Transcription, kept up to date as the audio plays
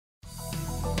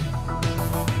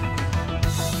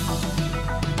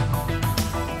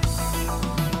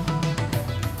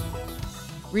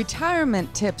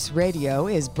Retirement Tips Radio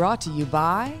is brought to you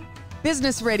by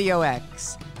Business Radio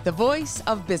X, the voice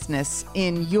of business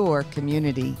in your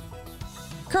community.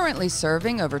 Currently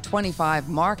serving over 25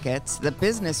 markets, the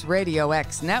Business Radio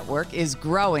X network is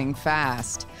growing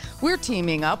fast. We're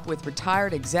teaming up with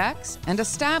retired execs and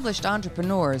established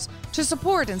entrepreneurs to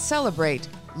support and celebrate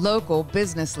local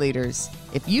business leaders.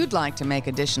 If you'd like to make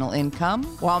additional income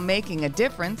while making a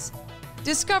difference,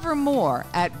 discover more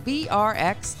at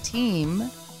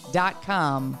brxteam.com.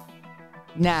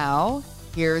 Now,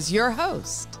 here's your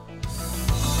host.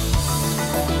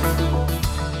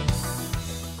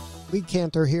 Lee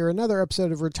Cantor here, another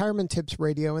episode of Retirement Tips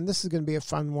Radio, and this is going to be a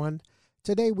fun one.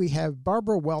 Today we have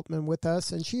Barbara Weltman with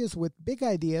us, and she is with Big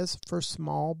Ideas for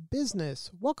Small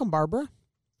Business. Welcome, Barbara.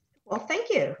 Well, thank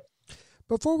you.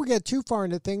 Before we get too far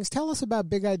into things, tell us about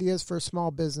Big Ideas for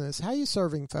Small Business. How are you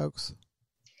serving folks?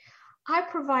 I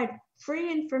provide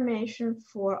free information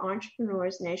for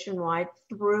entrepreneurs nationwide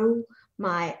through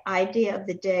my idea of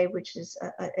the day, which is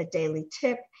a daily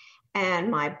tip, and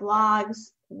my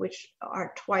blogs, which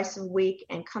are twice a week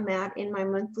and come out in my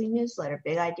monthly newsletter,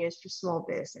 Big Ideas for Small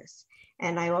Business.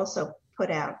 And I also put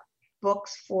out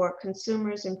books for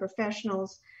consumers and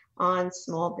professionals on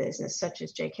small business, such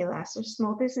as J.K. Lasser's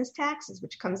Small Business Taxes,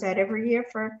 which comes out every year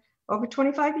for over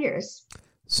 25 years.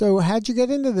 So how'd you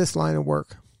get into this line of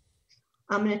work?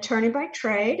 I'm an attorney by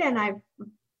trade, and I've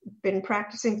been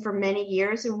practicing for many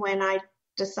years. And when I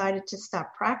decided to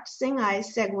stop practicing, I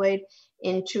segued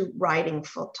into writing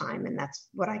full time, and that's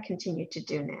what I continue to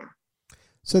do now.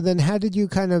 So then how did you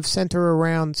kind of center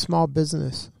around small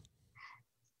business?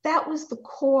 That was the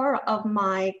core of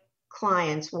my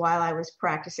clients while I was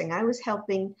practicing. I was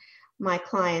helping my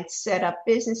clients set up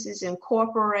businesses,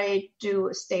 incorporate, do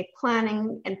estate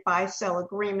planning, and buy-sell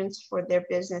agreements for their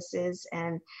businesses,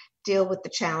 and deal with the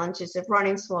challenges of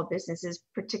running small businesses,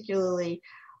 particularly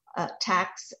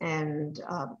tax and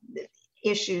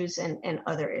issues and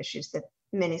other issues that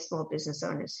many small business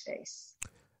owners face.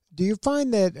 Do you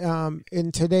find that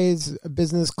in today's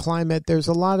business climate, there's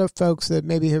a lot of folks that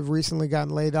maybe have recently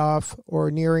gotten laid off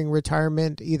or nearing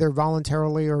retirement, either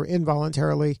voluntarily or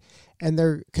involuntarily, and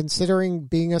they're considering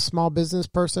being a small business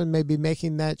person, maybe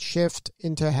making that shift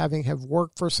into having have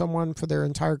worked for someone for their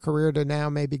entire career to now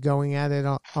maybe going at it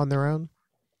on their own?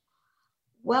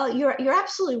 Well, you're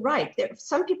absolutely right.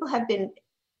 Some people have been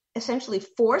essentially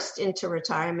forced into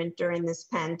retirement during this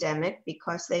pandemic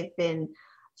because they've been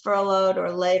furloughed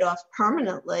or laid off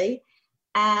permanently,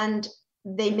 and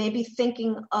they may be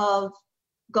thinking of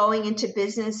going into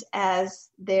business as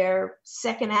their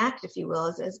second act, if you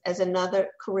will, as another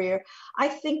career. I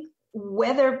think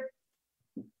whether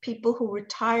people who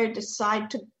retire decide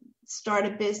to start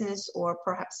a business or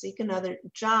perhaps seek another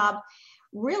job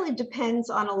really depends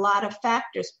on a lot of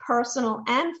factors, personal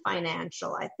and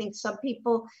financial. I think some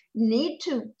people need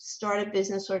to start a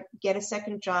business or get a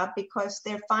second job because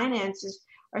their finances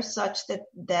are such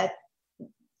that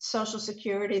Social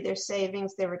Security, their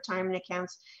savings, their retirement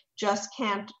accounts just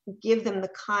can't give them the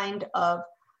kind of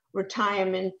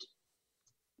retirement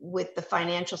with the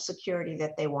financial security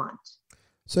that they want.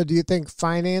 So do you think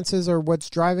finances are what's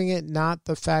driving it, not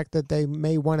the fact that they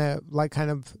may want to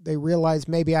they realize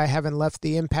maybe I haven't left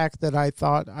the impact that I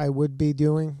thought I would be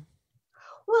doing?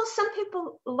 Well, some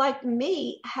people like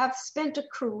me have spent a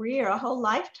whole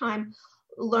lifetime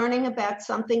learning about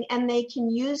something, and they can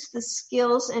use the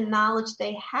skills and knowledge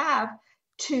they have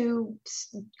to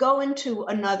go into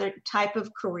another type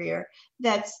of career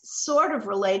that's sort of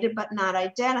related but not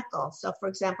identical. So, for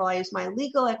example, I use my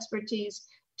legal expertise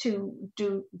to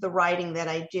do the writing that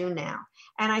I do now.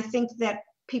 And I think that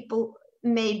people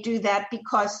may do that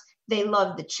because they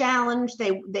love the challenge.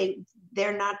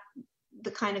 They're not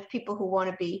the kind of people who want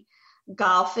to be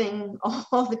golfing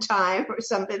all the time or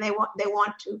something. They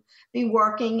want to be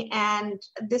working, and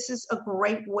this is a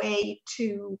great way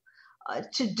to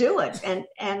do it. And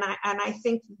I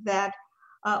think that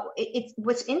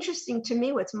what's interesting to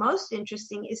me, what's most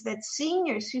interesting, is that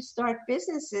seniors who start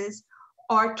businesses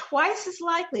are twice as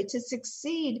likely to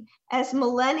succeed as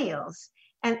millennials.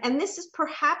 And this is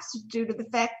perhaps due to the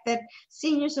fact that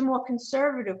seniors are more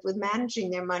conservative with managing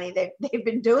their money. They've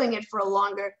been doing it for a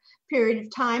longer period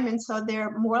of time, and so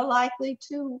they're more likely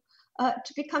to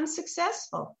become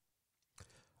successful.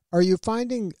 Are you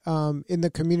finding in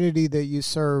the community that you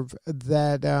serve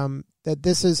that that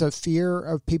this is a fear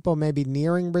of people maybe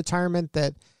nearing retirement,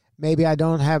 that maybe I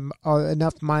don't have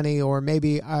enough money, or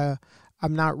maybe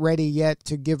I'm not ready yet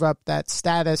to give up that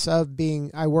status of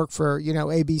being, I work for,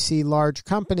 ABC large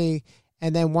company.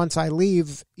 And then once I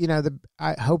leave,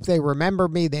 I hope they remember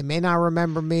me. They may not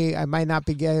remember me. I might not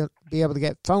be able to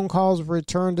get phone calls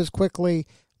returned as quickly.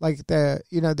 like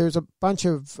there's a bunch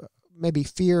of maybe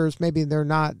fears, maybe they're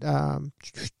not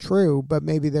true, but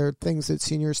maybe they're things that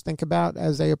seniors think about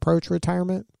as they approach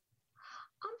retirement?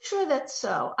 I'm sure that's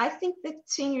so. I think that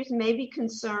seniors may be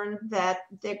concerned that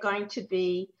they're going to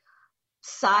be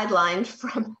sidelined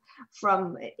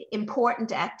from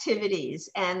important activities,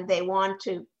 and they want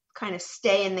to kind of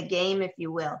stay in the game, if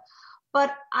you will.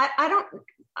 But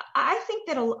I think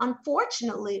that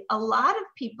unfortunately, a lot of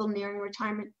people nearing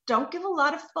retirement don't give a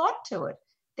lot of thought to it.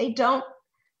 They don't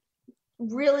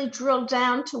really drill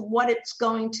down to what it's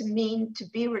going to mean to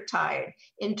be retired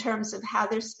in terms of how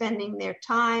they're spending their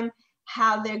time,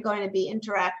 how they're going to be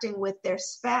interacting with their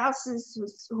spouses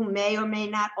who may or may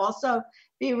not also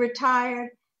be retired,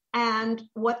 and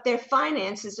what their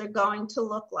finances are going to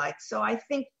look like. So I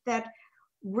think that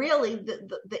really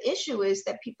the issue is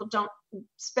that people don't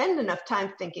spend enough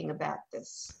time thinking about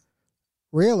this.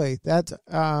 Really? That's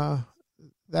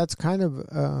kind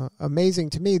of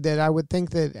amazing to me, that I would think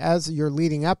that as you're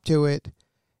leading up to it,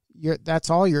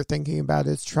 that's all you're thinking about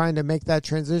is trying to make that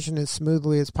transition as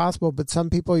smoothly as possible. But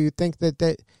some people, you think that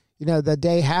the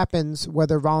day happens,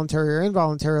 whether voluntary or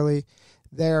involuntarily,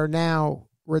 they're now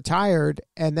retired,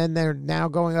 and then they're now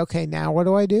going, okay, now what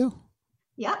do I do?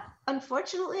 Yeah,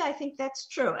 unfortunately, I think that's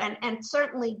true. And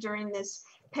certainly during this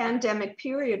pandemic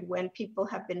period when people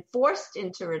have been forced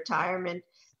into retirement,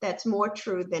 that's more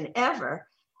true than ever.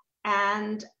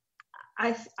 And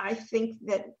I think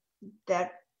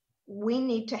that we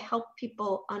need to help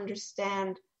people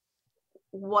understand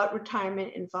what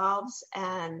retirement involves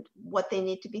and what they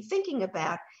need to be thinking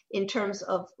about in terms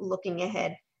of looking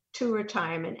ahead to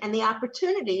retirement and the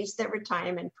opportunities that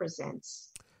retirement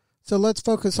presents. So let's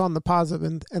focus on the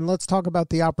positive and let's talk about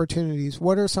the opportunities.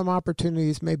 What are some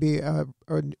opportunities maybe a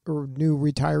new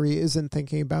retiree isn't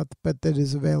thinking about, but that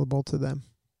is available to them?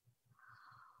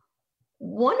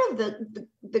 One of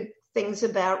the things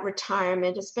about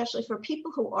retirement, especially for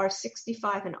people who are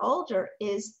 65 and older,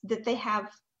 is that they have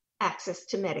access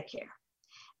to Medicare.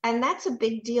 And that's a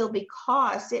big deal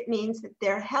because it means that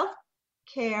their health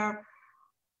care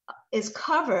is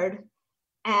covered,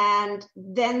 and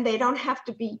then they don't have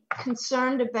to be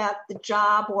concerned about the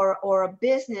job or a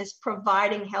business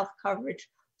providing health coverage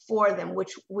for them,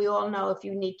 which we all know if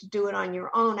you need to do it on your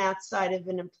own outside of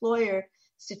an employer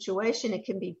situation, it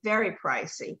can be very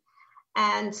pricey.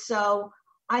 And so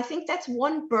I think that's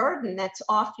one burden that's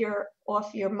off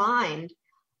your mind,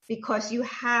 because you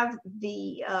have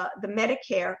the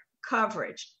Medicare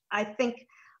coverage. I think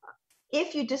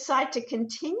if you decide to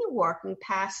continue working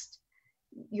past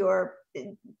your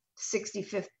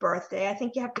 65th birthday, I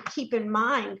think you have to keep in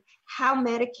mind how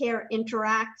Medicare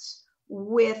interacts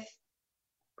with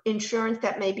insurance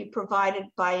that may be provided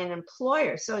by an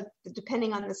employer. So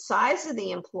depending on the size of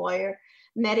the employer,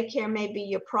 Medicare may be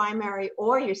your primary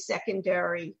or your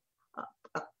secondary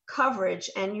coverage,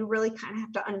 and you really kind of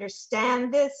have to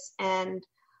understand this and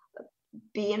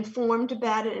be informed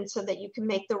about it, and so that you can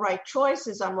make the right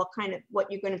choices on what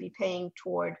you're going to be paying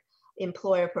toward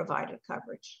employer provided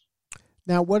coverage.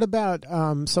 Now, what about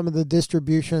some of the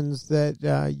distributions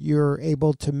that you're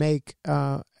able to make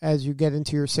as you get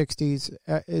into your 60s?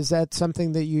 Is that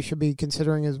something that you should be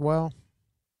considering as well?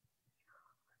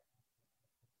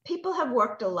 People have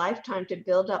worked a lifetime to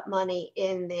build up money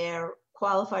in their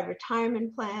qualified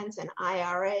retirement plans and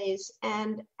IRAs.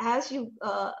 And as you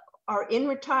are in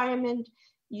retirement,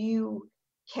 you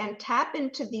can tap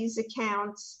into these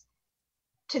accounts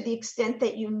to the extent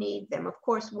that you need them. Of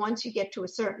course, once you get to a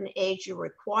certain age, you're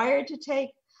required to take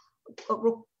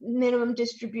minimum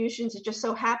distributions. It just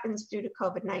so happens due to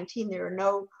COVID-19, there are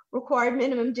no required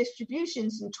minimum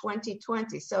distributions in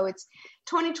 2020. So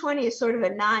 2020 is sort of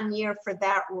a non-year for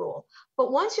that rule.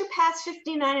 But once you're past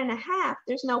 59 and a half,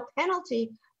 there's no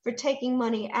penalty for taking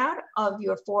money out of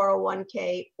your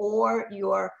 401k or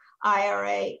your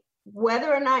IRA,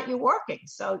 whether or not you're working.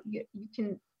 So you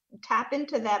can tap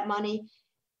into that money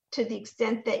to the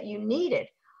extent that you need it.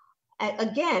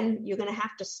 Again, you're going to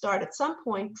have to start at some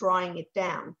point drawing it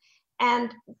down.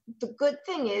 And the good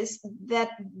thing is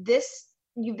that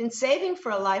you've been saving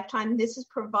for a lifetime. This is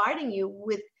providing you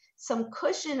with some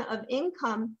cushion of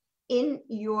income in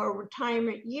your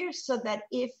retirement years, so that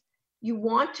if you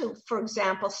want to, for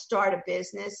example, start a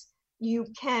business, you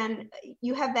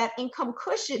have that income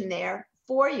cushion there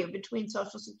for you between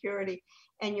Social Security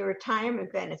and your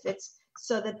retirement benefits,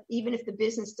 so that even if the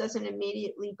business doesn't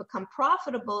immediately become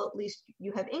profitable, at least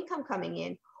you have income coming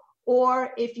in.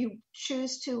 Or if you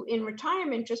choose to, in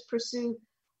retirement, just pursue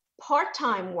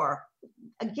part-time work,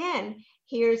 again,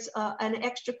 here's an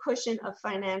extra cushion of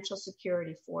financial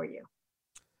security for you.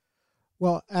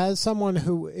 Well, as someone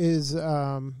who is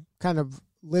kind of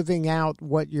living out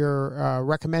what you're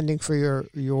recommending for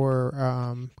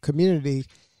your community,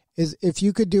 is if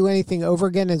you could do anything over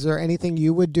again, is there anything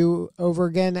you would do over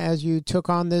again as you took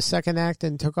on this second act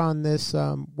and took on this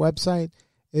website?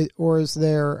 Or is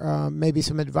there maybe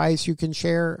some advice you can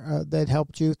share that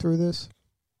helped you through this?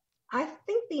 I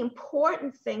think the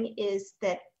important thing is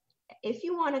that if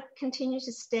you want to continue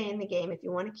to stay in the game, if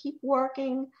you want to keep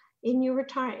working in your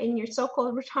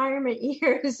so-called retirement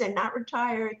years and not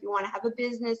retire, if you want to have a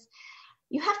business,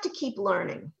 you have to keep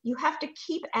learning. You have to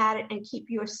keep at it and keep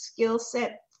your skill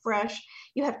set fresh.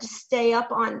 You have to stay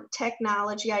up on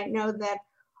technology. I know that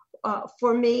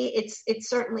for me, it's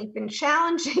certainly been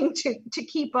challenging to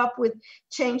keep up with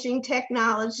changing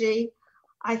technology.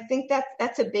 I think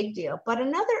that's a big deal. But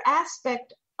another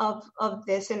aspect of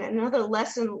this, and another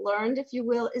lesson learned, if you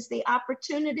will, is the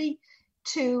opportunity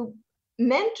to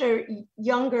mentor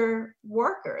younger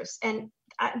workers. And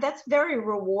that's very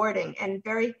rewarding and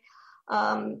very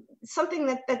something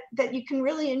that you can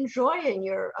really enjoy in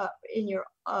your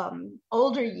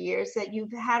older years, that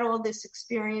you've had all this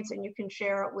experience and you can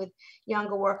share it with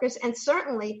younger workers. And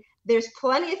certainly there's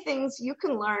plenty of things you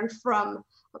can learn from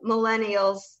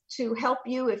millennials to help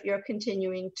you if you're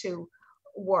continuing to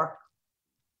work.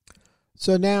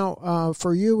 So now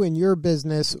for you in your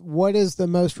business, what is the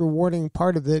most rewarding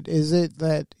part of it? Is it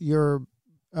that you're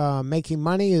making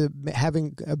money,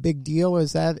 having a big deal?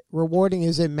 Is that rewarding?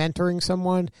 Is it mentoring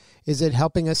someone? Is it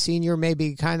helping a senior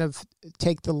maybe kind of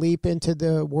take the leap into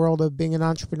the world of being an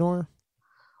entrepreneur?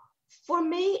 For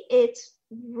me, it's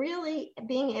really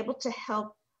being able to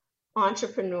help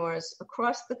entrepreneurs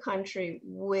across the country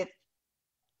with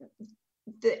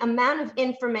the amount of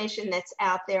information that's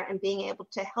out there and being able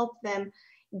to help them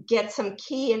get some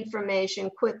key information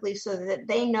quickly so that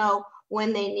they know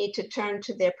when they need to turn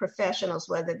to their professionals,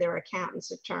 whether they're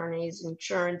accountants, attorneys,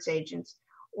 insurance agents,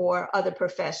 or other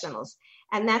professionals.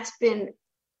 And that's been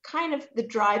kind of the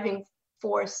driving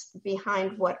force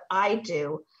behind what I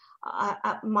do.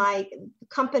 My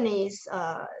company's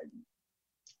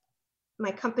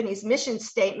mission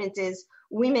statement is,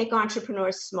 we make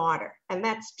entrepreneurs smarter. And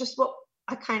that's just what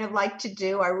I kind of like to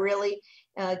do. I really,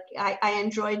 I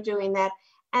enjoy doing that.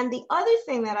 And the other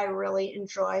thing that I really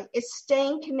enjoy is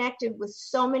staying connected with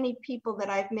so many people that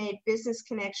I've made business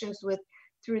connections with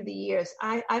through the years.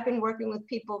 I've been working with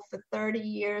people for 30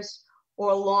 years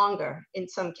or longer in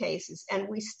some cases, and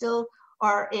we still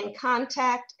are in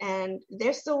contact, and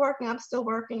they're still working, I'm still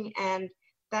working, and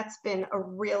that's been a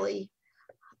really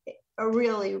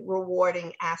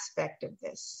rewarding aspect of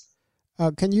this.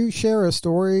 Can you share a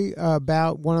story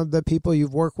about one of the people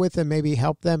you've worked with and maybe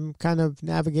help them kind of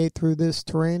navigate through this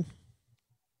terrain?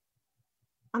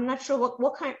 I'm not sure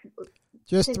what kind.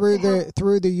 Just through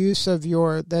the use of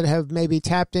that have maybe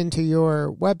tapped into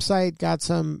your website, got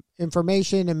some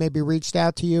information, and maybe reached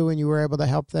out to you, and you were able to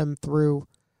help them through,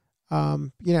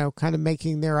 kind of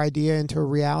making their idea into a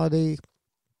reality.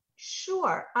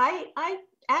 Sure, I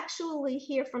actually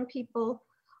hear from people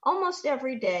almost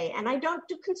every day, and I don't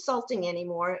do consulting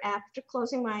anymore. After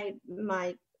closing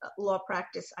my law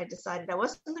practice, I decided I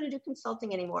wasn't going to do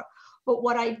consulting anymore. But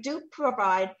what I do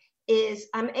provide is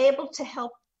I'm able to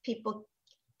help people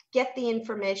get the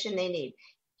information they need.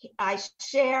 I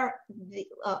share the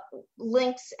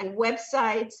links and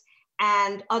websites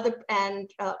and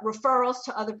referrals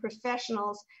to other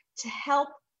professionals to help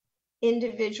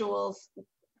individuals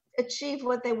achieve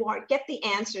what they want, get the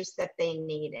answers that they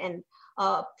need. And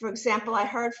for example, I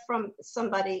heard from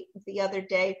somebody the other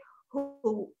day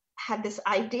who had this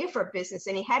idea for a business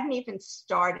and he hadn't even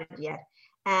started yet.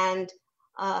 And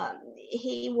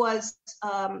he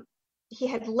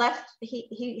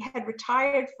had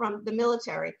retired from the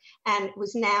military and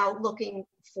was now looking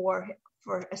for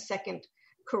a second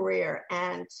career.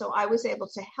 And so I was able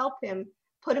to help him,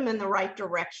 put him in the right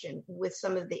direction with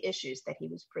some of the issues that he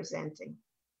was presenting.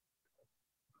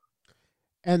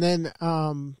 And then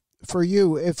for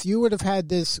you, if you would have had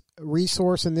this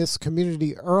resource in this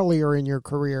community earlier in your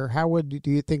career,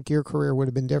 do you think your career would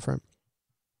have been different?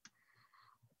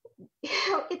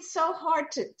 It's so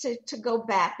hard to go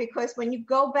back, because when you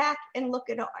go back and look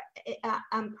at,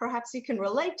 perhaps you can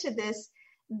relate to this,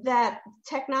 that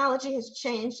technology has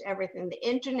changed everything. The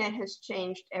internet has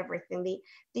changed everything.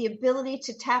 The ability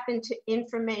to tap into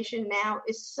information now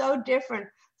is so different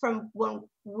from when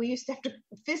we used to have to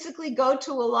physically go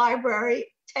to a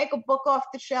library, take a book off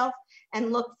the shelf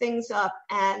and look things up.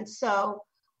 And so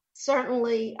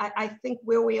certainly I think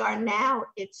where we are now,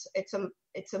 it's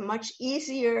a much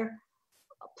easier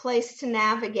place to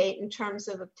navigate in terms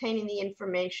of obtaining the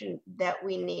information that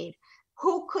we need.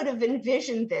 Who could have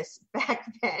envisioned this back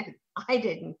then? I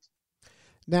didn't.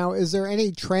 Now, is there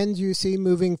any trends you see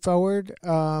moving forward?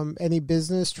 Any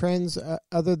business trends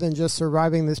other than just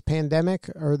surviving this pandemic?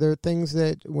 Are there things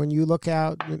that when you look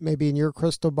out, maybe in your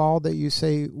crystal ball, that you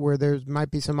say where there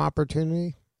might be some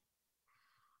opportunity?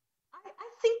 I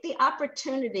think the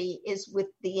opportunity is with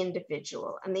the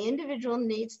individual, and the individual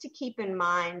needs to keep in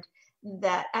mind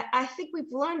that I think we've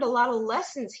learned a lot of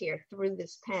lessons here through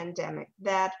this pandemic,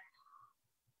 that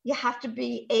you have to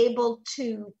be able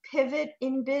to pivot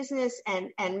in business and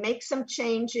make some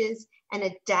changes and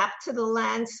adapt to the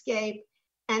landscape.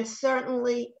 And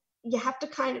certainly you have to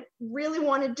kind of really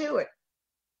want to do it.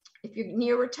 If you're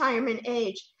near retirement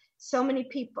age, so many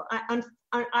people,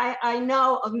 I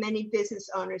know of many business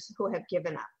owners who have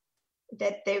given up,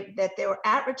 that they were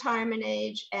at retirement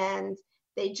age and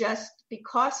they just,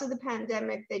 because of the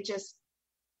pandemic,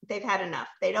 they've had enough.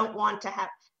 They don't want to have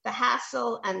the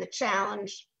hassle and the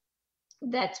challenge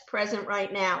that's present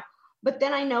right now. But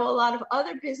then I know a lot of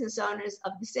other business owners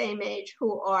of the same age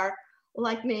who are,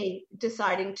 like me,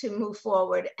 deciding to move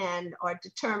forward and are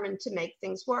determined to make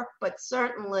things work. But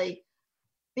certainly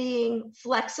being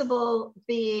flexible,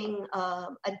 being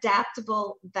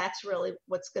adaptable, that's really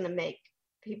what's going to make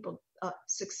people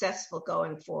successful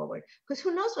going forward. Because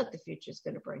who knows what the future is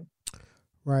going to bring.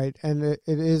 Right. And it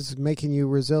is making you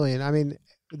resilient. I mean,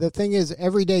 the thing is,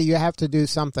 every day you have to do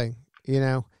something,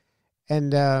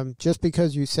 and just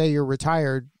because you say you're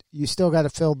retired, you still got to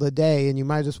fill the day, and you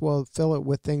might as well fill it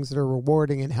with things that are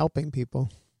rewarding and helping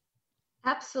people.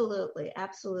 Absolutely.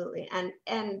 Absolutely.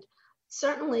 And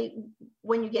certainly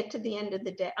when you get to the end of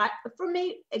the day, for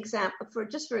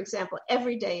example,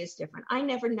 every day is different. I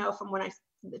never know from when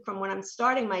I'm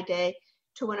starting my day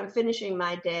to when I'm finishing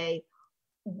my day,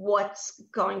 what's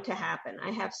going to happen.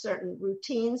 I have certain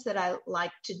routines that I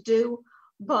like to do,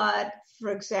 but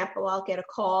for example, I'll get a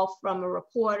call from a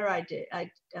reporter. I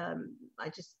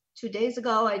just 2 days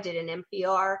ago, I did an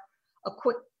NPR, a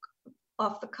quick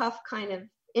off the cuff kind of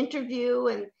interview,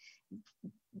 and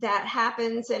that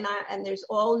happens. And there's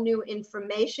all new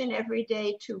information every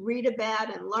day to read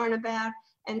about and learn about.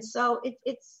 And so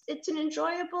it's an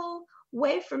enjoyable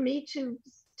way for me to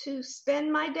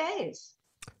spend my days.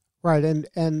 Right.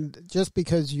 And just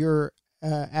because you're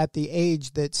at the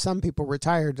age that some people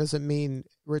retire doesn't mean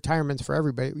retirement's for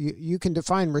everybody. You can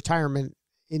define retirement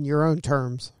in your own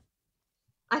terms.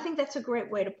 I think that's a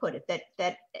great way to put it,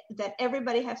 that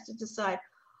everybody has to decide,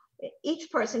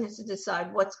 each person has to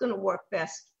decide what's going to work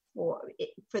best for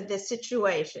this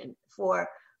situation, for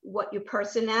what your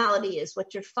personality is,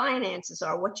 what your finances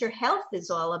are, what your health is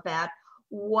all about,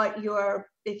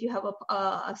 if you have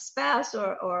a spouse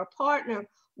or a partner,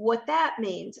 what that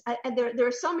means. And there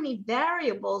are so many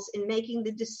variables in making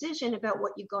the decision about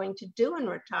what you're going to do in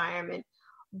retirement,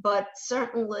 but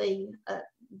certainly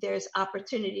there's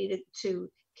opportunity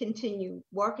to continue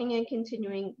working and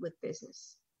continuing with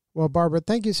business. Well, Barbara,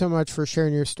 thank you so much for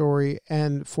sharing your story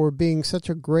and for being such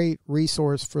a great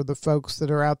resource for the folks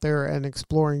that are out there and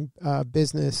exploring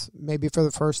business, maybe for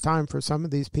the first time for some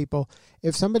of these people.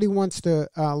 If somebody wants to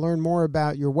learn more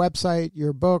about your website,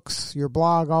 your books, your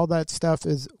blog, all that stuff,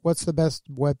 what's the best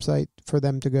website for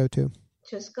them to go to?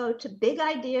 Just go to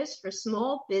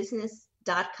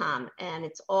bigideasforsmallbusiness.com, and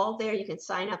it's all there. You can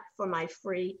sign up for my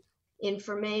free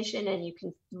information, and you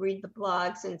can read the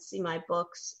blogs and see my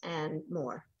books and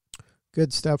more.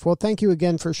 Good stuff. Well, thank you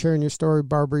again for sharing your story,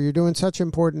 Barbara. You're doing such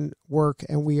important work,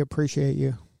 and we appreciate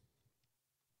you.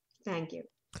 Thank you.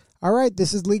 All right,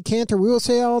 this is Lee Cantor. We will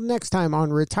see you all next time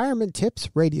on Retirement Tips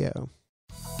Radio.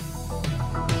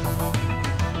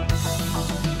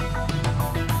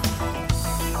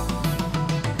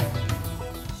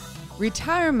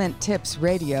 Retirement Tips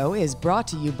Radio is brought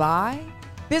to you by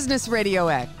Business Radio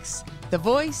X, the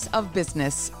voice of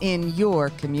business in your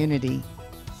community.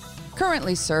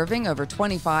 Currently serving over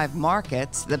 25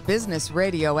 markets, the Business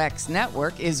Radio X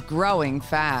network is growing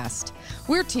fast.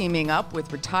 We're teaming up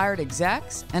with retired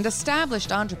execs and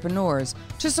established entrepreneurs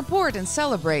to support and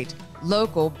celebrate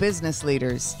local business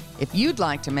leaders. If you'd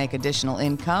like to make additional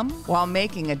income while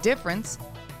making a difference,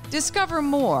 discover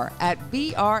more at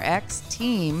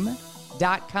brxteam.com.